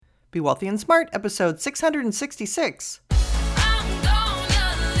Be Wealthy and Smart, episode 666.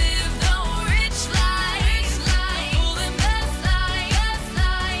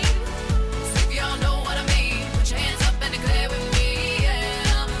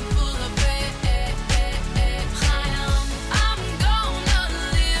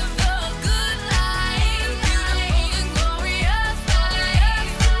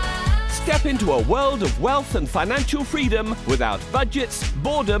 Step into a world of wealth and financial freedom without budgets,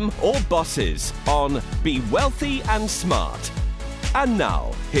 boredom, or bosses on Be Wealthy and Smart. And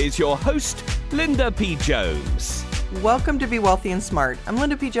now, here's your host, Linda P. Jones. Welcome to Be Wealthy and Smart. I'm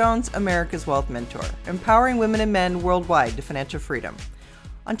Linda P. Jones, America's Wealth Mentor, empowering women and men worldwide to financial freedom.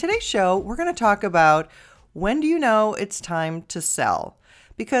 On today's show, we're going to talk about when do you know it's time to sell?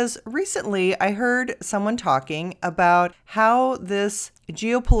 Because recently I heard someone talking about how this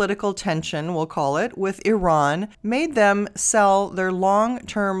geopolitical tension, we'll call it, with Iran made them sell their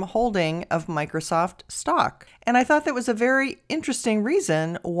long-term holding of Microsoft stock. And I thought that was a very interesting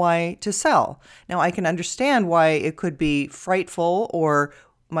reason why to sell. Now, I can understand why it could be frightful, or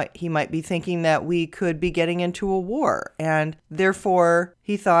he might be thinking that we could be getting into a war. And therefore,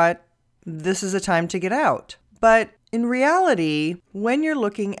 he thought this is a time to get out. But in reality, when you're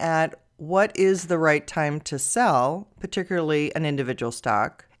looking at what is the right time to sell, particularly an individual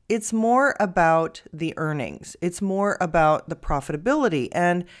stock, it's more about the earnings. It's more about the profitability,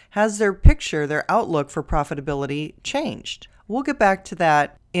 and has their picture, their outlook for profitability changed? We'll get back to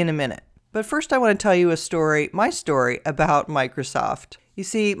that in a minute. But first I want to tell you my story about Microsoft. You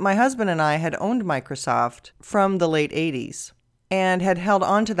see, my husband and I had owned Microsoft from the late 80s and had held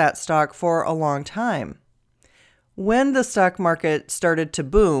on to that stock for a long time. When the stock market started to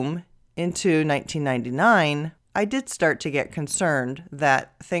boom into 1999, I did start to get concerned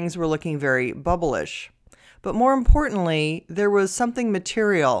that things were looking very bubblish. But more importantly, there was something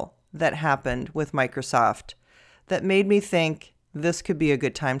material that happened with Microsoft that made me think this could be a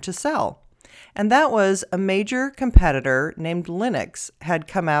good time to sell. And that was a major competitor named Linux had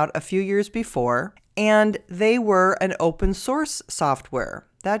come out a few years before, and they were an open source software.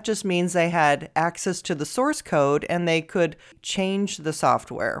 That just means they had access to the source code and they could change the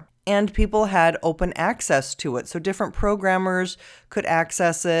software. And people had open access to it. So different programmers could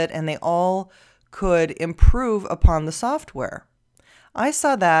access it and they all could improve upon the software. I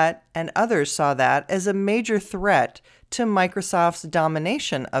saw that, and others saw that, as a major threat to Microsoft's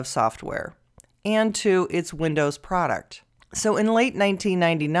domination of software and to its Windows product. So in late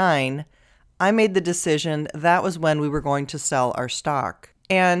 1999, I made the decision that was when we were going to sell our stock.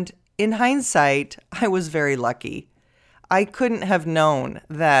 And in hindsight, I was very lucky. I couldn't have known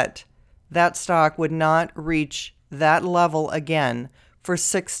that that stock would not reach that level again for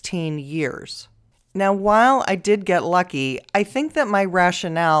 16 years. Now, while I did get lucky, I think that my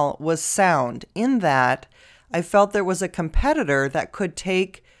rationale was sound in that I felt there was a competitor that could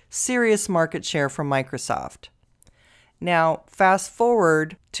take serious market share from Microsoft. Now, fast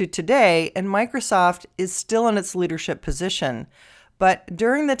forward to today, and Microsoft is still in its leadership position. But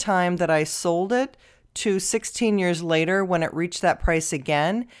during the time that I sold it to 16 years later, when it reached that price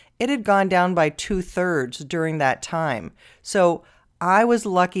again, it had gone down by 2/3 during that time. So I was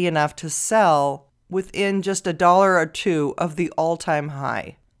lucky enough to sell within just $1 or $2 of the all-time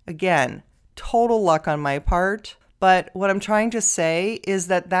high. Again, total luck on my part. But what I'm trying to say is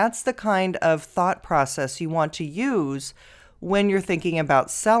that that's the kind of thought process you want to use when you're thinking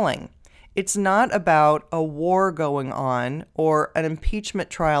about selling. It's not about a war going on or an impeachment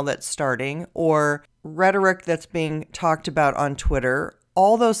trial that's starting or rhetoric that's being talked about on Twitter.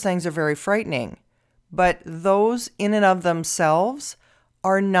 All those things are very frightening, but those in and of themselves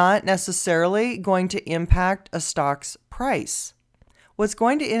are not necessarily going to impact a stock's price. What's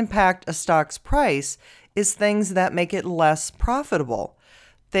going to impact a stock's price is things that make it less profitable.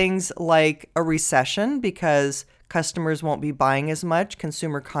 Things like a recession, because customers won't be buying as much,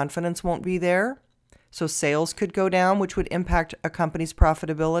 consumer confidence won't be there, so sales could go down, which would impact a company's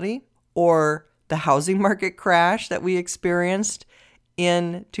profitability, or the housing market crash that we experienced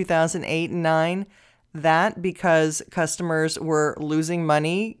in 2008 and 9, that because customers were losing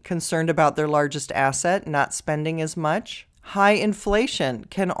money, concerned about their largest asset, not spending as much. High inflation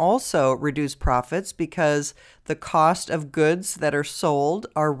can also reduce profits because the cost of goods that are sold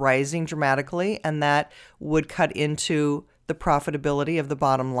are rising dramatically, and that would cut into the profitability of the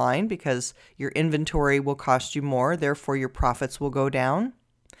bottom line because your inventory will cost you more, therefore your profits will go down.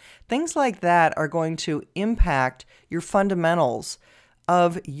 Things like that are going to impact your fundamentals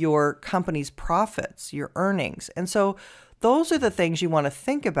of your company's profits, your earnings. And so those are the things you want to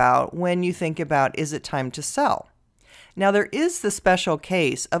think about when you think about, is it time to sell? Now, there is the special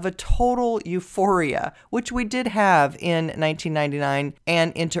case of a total euphoria, which we did have in 1999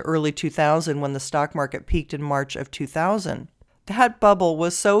 and into early 2000 when the stock market peaked in March of 2000. That bubble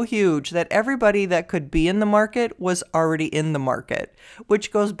was so huge that everybody that could be in the market was already in the market,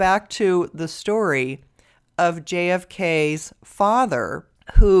 which goes back to the story of JFK's father,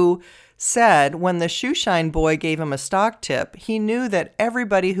 who said when the shoeshine boy gave him a stock tip, he knew that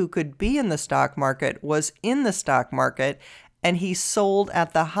everybody who could be in the stock market was in the stock market, and he sold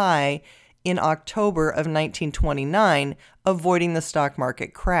at the high in October of 1929, avoiding the stock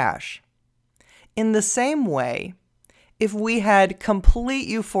market crash. In the same way, if we had complete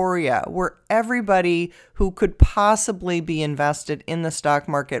euphoria where everybody who could possibly be invested in the stock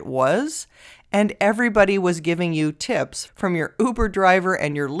market was, and everybody was giving you tips from your Uber driver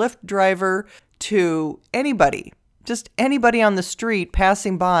and your Lyft driver to anybody, just anybody on the street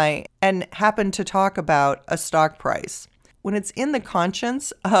passing by and happened to talk about a stock price. When it's in the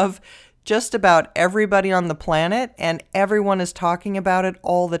conscience of just about everybody on the planet and everyone is talking about it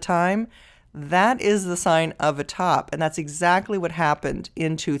all the time, that is the sign of a top. And that's exactly what happened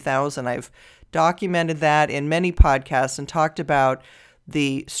in 2000. I've documented that in many podcasts and talked about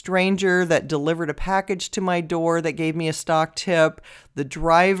the stranger that delivered a package to my door that gave me a stock tip, the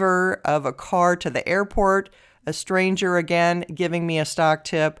driver of a car to the airport, a stranger again giving me a stock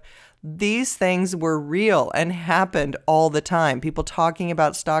tip. These things were real and happened all the time. People talking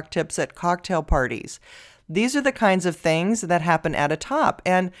about stock tips at cocktail parties. These are the kinds of things that happen at a top.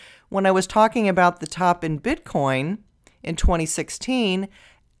 And when I was talking about the top in Bitcoin in 2016,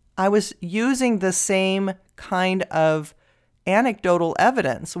 I was using the same kind of anecdotal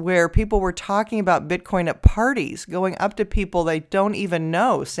evidence where people were talking about Bitcoin at parties, going up to people they don't even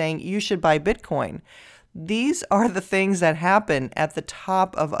know, saying, you should buy Bitcoin. These are the things that happen at the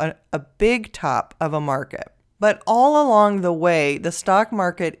top of a big top of a market. But all along the way, the stock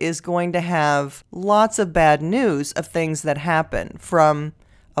market is going to have lots of bad news of things that happen, from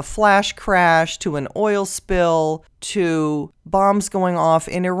a flash crash to an oil spill to bombs going off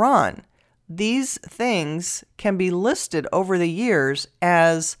in Iran. These things can be listed over the years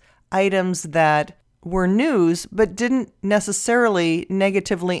as items that were news but didn't necessarily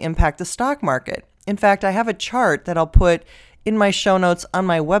negatively impact the stock market. In fact, I have a chart that I'll put in my show notes on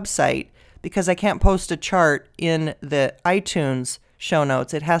my website because I can't post a chart in the iTunes show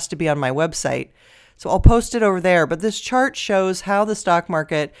notes. It has to be on my website. So I'll post it over there. But this chart shows how the stock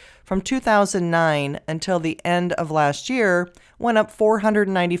market from 2009 until the end of last year went up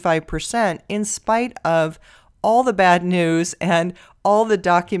 495% in spite of all the bad news and all the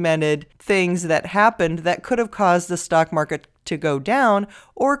documented things that happened that could have caused the stock market to go down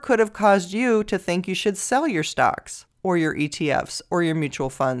or could have caused you to think you should sell your stocks or your ETFs or your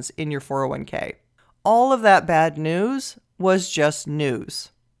mutual funds in your 401k. All of that bad news was just news.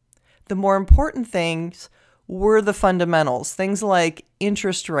 The more important things were the fundamentals, things like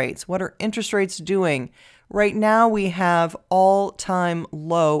interest rates. What are interest rates doing? Right now, we have all-time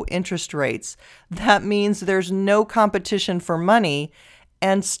low interest rates. That means there's no competition for money,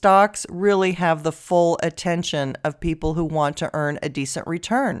 and stocks really have the full attention of people who want to earn a decent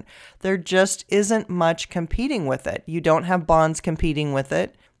return. There just isn't much competing with it. You don't have bonds competing with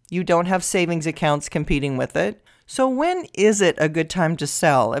it. You don't have savings accounts competing with it. So when is it a good time to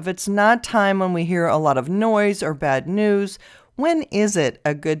sell? If it's not time when we hear a lot of noise or bad news, when is it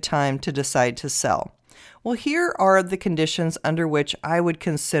a good time to decide to sell? Well, here are the conditions under which I would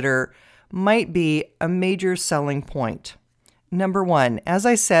consider might be a major selling point. Number one, as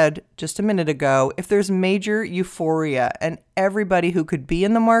I said just a minute ago, if there's major euphoria and everybody who could be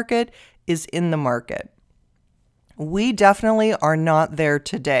in the market is in the market. We definitely are not there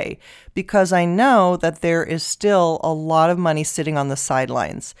today because I know that there is still a lot of money sitting on the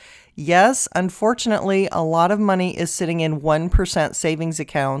sidelines. Yes, unfortunately, a lot of money is sitting in 1% savings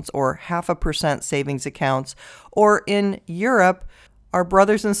accounts or 0.5% savings accounts, or in Europe, our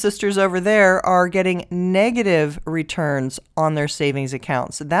brothers and sisters over there are getting negative returns on their savings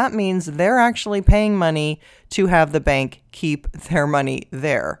accounts. That means they're actually paying money to have the bank keep their money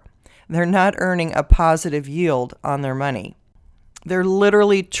there. They're not earning a positive yield on their money. There are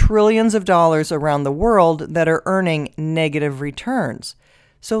literally trillions of dollars around the world that are earning negative returns.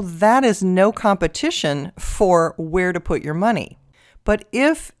 So that is no competition for where to put your money. But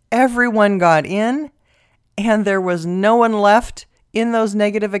if everyone got in and there was no one left in those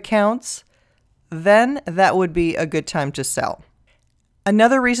negative accounts, then that would be a good time to sell.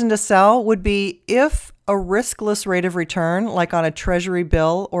 Another reason to sell would be if a riskless rate of return, like on a treasury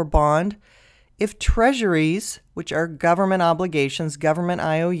bill or bond, if treasuries, which are government obligations, government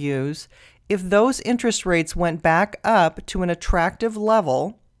IOUs, if those interest rates went back up to an attractive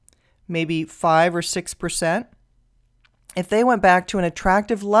level, maybe 5 or 6%, if they went back to an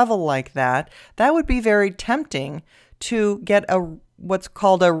attractive level like that, that would be very tempting to get what's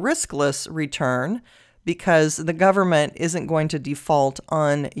called a riskless return, because the government isn't going to default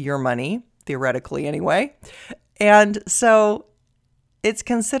on your money, theoretically anyway. And so it's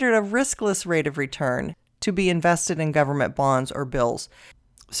considered a riskless rate of return to be invested in government bonds or bills.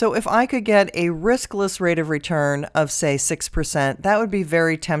 So if I could get a riskless rate of return of, say, 6%, that would be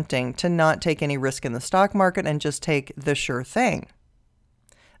very tempting to not take any risk in the stock market and just take the sure thing.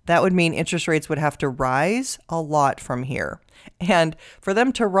 That would mean interest rates would have to rise a lot from here. And for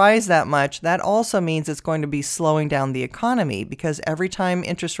them to rise that much, that also means it's going to be slowing down the economy, because every time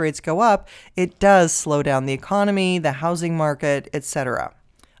interest rates go up, it does slow down the economy, the housing market, etc.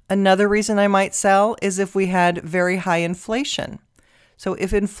 Another reason I might sell is if we had very high inflation. So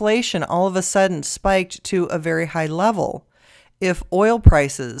if inflation all of a sudden spiked to a very high level, if oil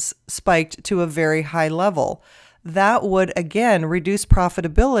prices spiked to a very high level, that would again reduce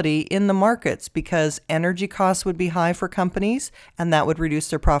profitability in the markets, because energy costs would be high for companies and that would reduce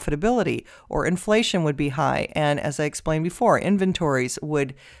their profitability, or inflation would be high. And as I explained before, inventories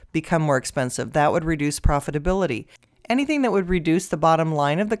would become more expensive. That would reduce profitability. Anything that would reduce the bottom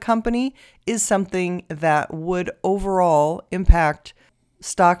line of the company is something that would overall impact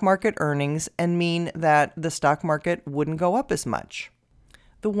stock market earnings and mean that the stock market wouldn't go up as much.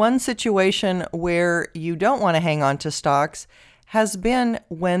 The one situation where you don't want to hang on to stocks has been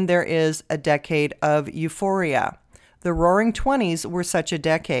when there is a decade of euphoria. The Roaring 20s were such a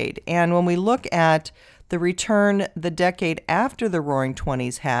decade. And when we look at the return the decade after the Roaring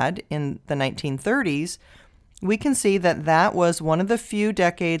 20s had in the 1930s, we can see that that was one of the few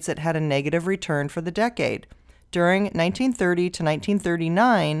decades that had a negative return for the decade. During 1930 to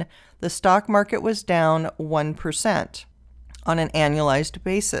 1939, the stock market was down 1%. On an annualized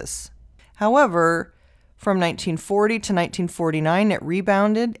basis. However, from 1940 to 1949, it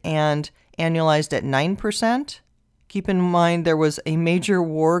rebounded and annualized at 9%. Keep in mind there was a major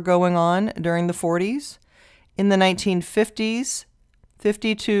war going on during the 40s. In the 1950s,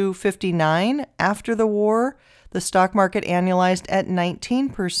 50 to 59, after the war, the stock market annualized at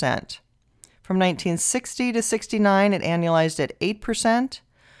 19%. From 1960 to 69, it annualized at 8%.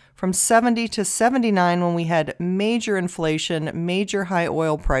 From 70 to 79, when we had major inflation, major high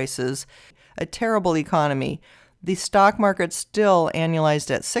oil prices, a terrible economy, the stock market still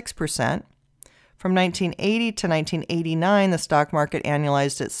annualized at 6%. From 1980 to 1989, the stock market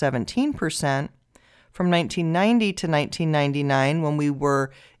annualized at 17%. From 1990 to 1999, when we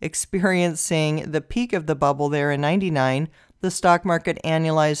were experiencing the peak of the bubble there in 99, the stock market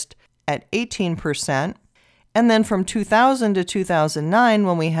annualized at 18%. And then from 2000 to 2009,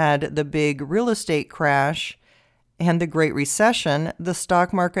 when we had the big real estate crash and the Great Recession, the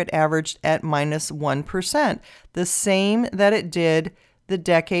stock market averaged at minus 1%, the same that it did the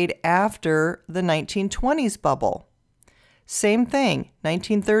decade after the 1920s bubble. Same thing,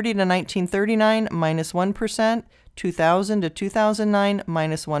 1930 to 1939, minus 1%, 2000 to 2009,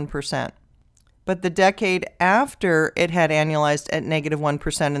 minus 1%. But the decade after it had annualized at negative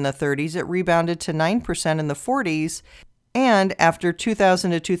 1% in the 30s, it rebounded to 9% in the 40s. And after 2000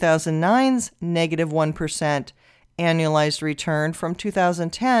 to 2009's negative 1% annualized return, from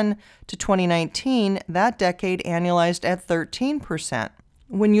 2010 to 2019, that decade annualized at 13%.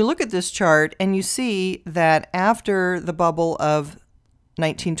 When you look at this chart and you see that after the bubble of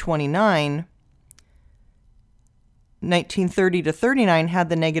 1929, 1930 to 39 had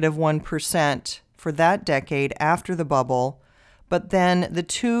the negative 1% for that decade after the bubble, but then the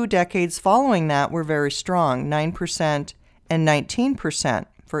 2 decades following that were very strong, 9% and 19%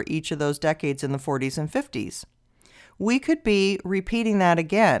 for each of those decades in the 40s and 50s. We could be repeating that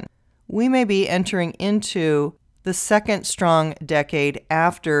again. We may be entering into the second strong decade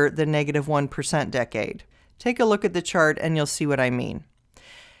after the negative 1% decade. Take a look at the chart and you'll see what I mean.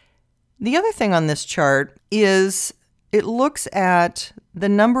 The other thing on this chart is it looks at the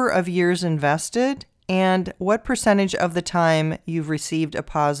number of years invested and what percentage of the time you've received a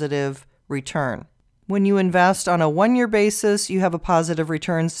positive return. When you invest on a 1-year basis, you have a positive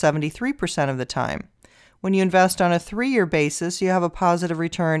return 73% of the time. When you invest on a 3-year basis, you have a positive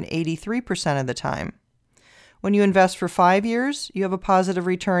return 83% of the time. When you invest for 5 years, you have a positive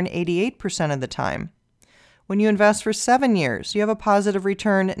return 88% of the time. When you invest for 7 years, you have a positive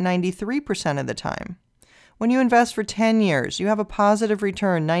return 93% of the time. When you invest for 10 years, you have a positive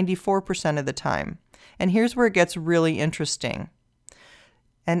return 94% of the time. And here's where it gets really interesting.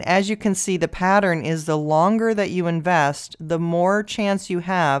 And as you can see, the pattern is the longer that you invest, the more chance you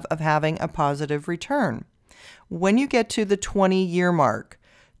have of having a positive return. When you get to the 20-year mark,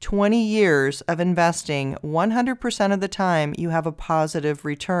 20 years of investing, 100% of the time you have a positive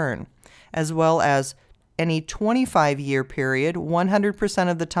return, as well as any 25-year period,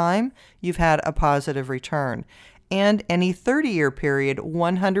 100% of the time you've had a positive return. And any 30-year period,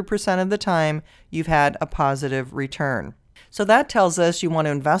 100% of the time you've had a positive return. So that tells us you want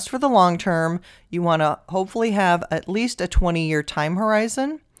to invest for the long term, you want to hopefully have at least a 20-year time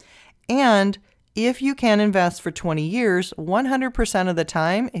horizon, and if you can invest for 20 years, 100% of the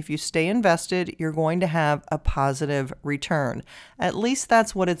time, if you stay invested, you're going to have a positive return. At least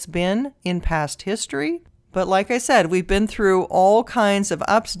that's what it's been in past history. But like I said, we've been through all kinds of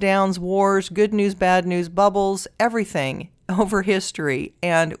ups, downs, wars, good news, bad news, bubbles, everything over history,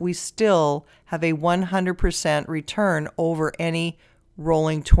 and we still have a 100% return over any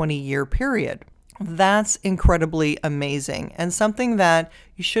rolling 20-year period. That's incredibly amazing, and something that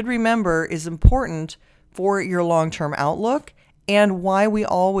you should remember is important for your long-term outlook and why we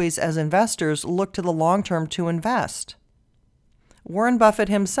always, as investors, look to the long term to invest. Warren Buffett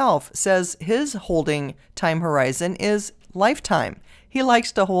himself says his holding time horizon is lifetime. He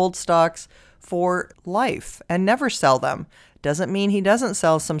likes to hold stocks for life and never sell them. Doesn't mean he doesn't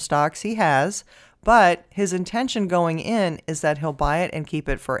sell some stocks, he has, but his intention going in is that he'll buy it and keep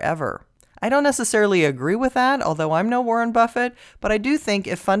it forever. I don't necessarily agree with that, although I'm no Warren Buffett, but I do think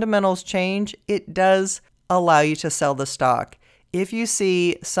if fundamentals change, it does allow you to sell the stock. If you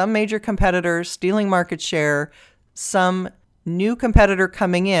see some major competitor stealing market share, some new competitor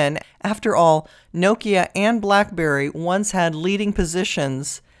coming in, after all, Nokia and BlackBerry once had leading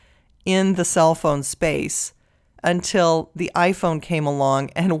positions in the cell phone space until the iPhone came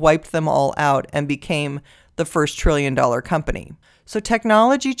along and wiped them all out and became the first trillion-dollar company. So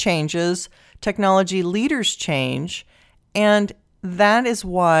technology changes, technology leaders change, and that is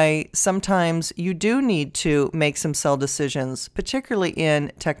why sometimes you do need to make some sell decisions, particularly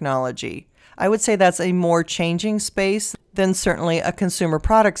in technology. I would say that's a more changing space than certainly a consumer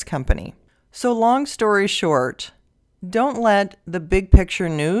products company. So long story short, don't let the big picture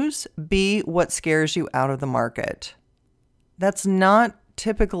news be what scares you out of the market. That's not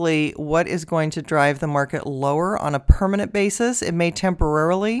typically what is going to drive the market lower on a permanent basis. It may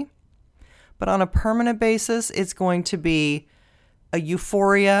temporarily, but on a permanent basis, it's going to be a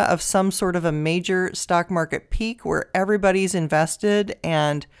euphoria of some sort of a major stock market peak where everybody's invested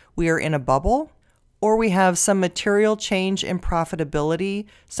and we are in a bubble, or we have some material change in profitability,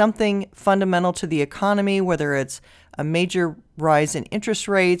 something fundamental to the economy, whether it's a major rise in interest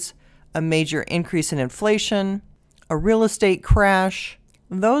rates, a major increase in inflation, a real estate crash.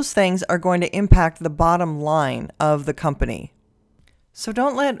 Those things are going to impact the bottom line of the company. So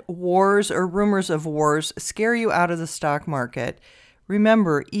don't let wars or rumors of wars scare you out of the stock market.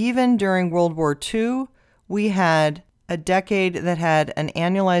 Remember, even during World War II, we had a decade that had an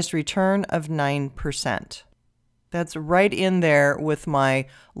annualized return of 9%. That's right in there with my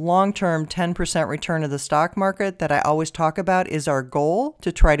long-term 10% return of the stock market that I always talk about is our goal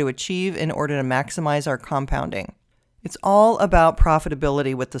to try to achieve in order to maximize our compounding. It's all about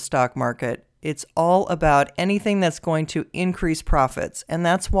profitability with the stock market. It's all about anything that's going to increase profits. And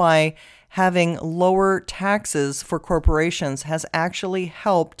that's why having lower taxes for corporations has actually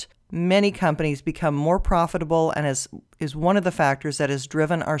helped many companies become more profitable and is one of the factors that has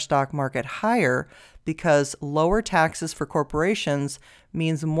driven our stock market higher, because lower taxes for corporations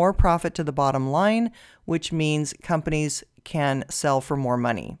means more profit to the bottom line, which means companies can sell for more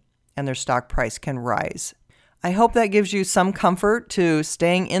money and their stock price can rise. I hope that gives you some comfort to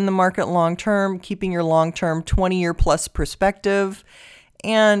staying in the market long term, keeping your long term 20-year plus perspective,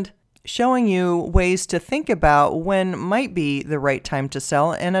 and showing you ways to think about when might be the right time to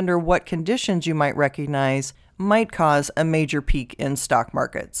sell and under what conditions you might recognize might cause a major peak in stock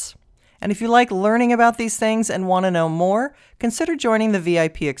markets. And if you like learning about these things and want to know more, consider joining the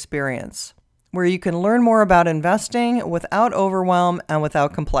VIP experience, where you can learn more about investing without overwhelm and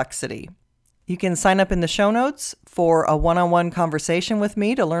without complexity. You can sign up in the show notes for a one-on-one conversation with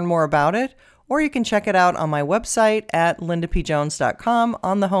me to learn more about it, or you can check it out on my website at lindapjones.com.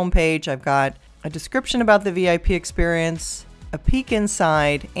 On the homepage, I've got a description about the VIP experience, a peek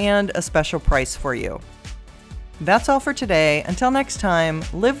inside, and a special price for you. That's all for today. Until next time,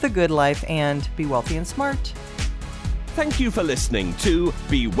 live the good life and be wealthy and smart. Thank you for listening to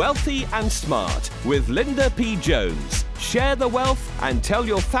Be Wealthy and Smart with Linda P. Jones. Share the wealth and tell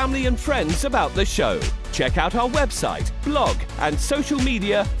your family and friends about the show. Check out our website, blog, and social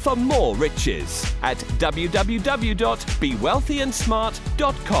media for more riches at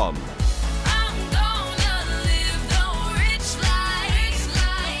www.bewealthyandsmart.com.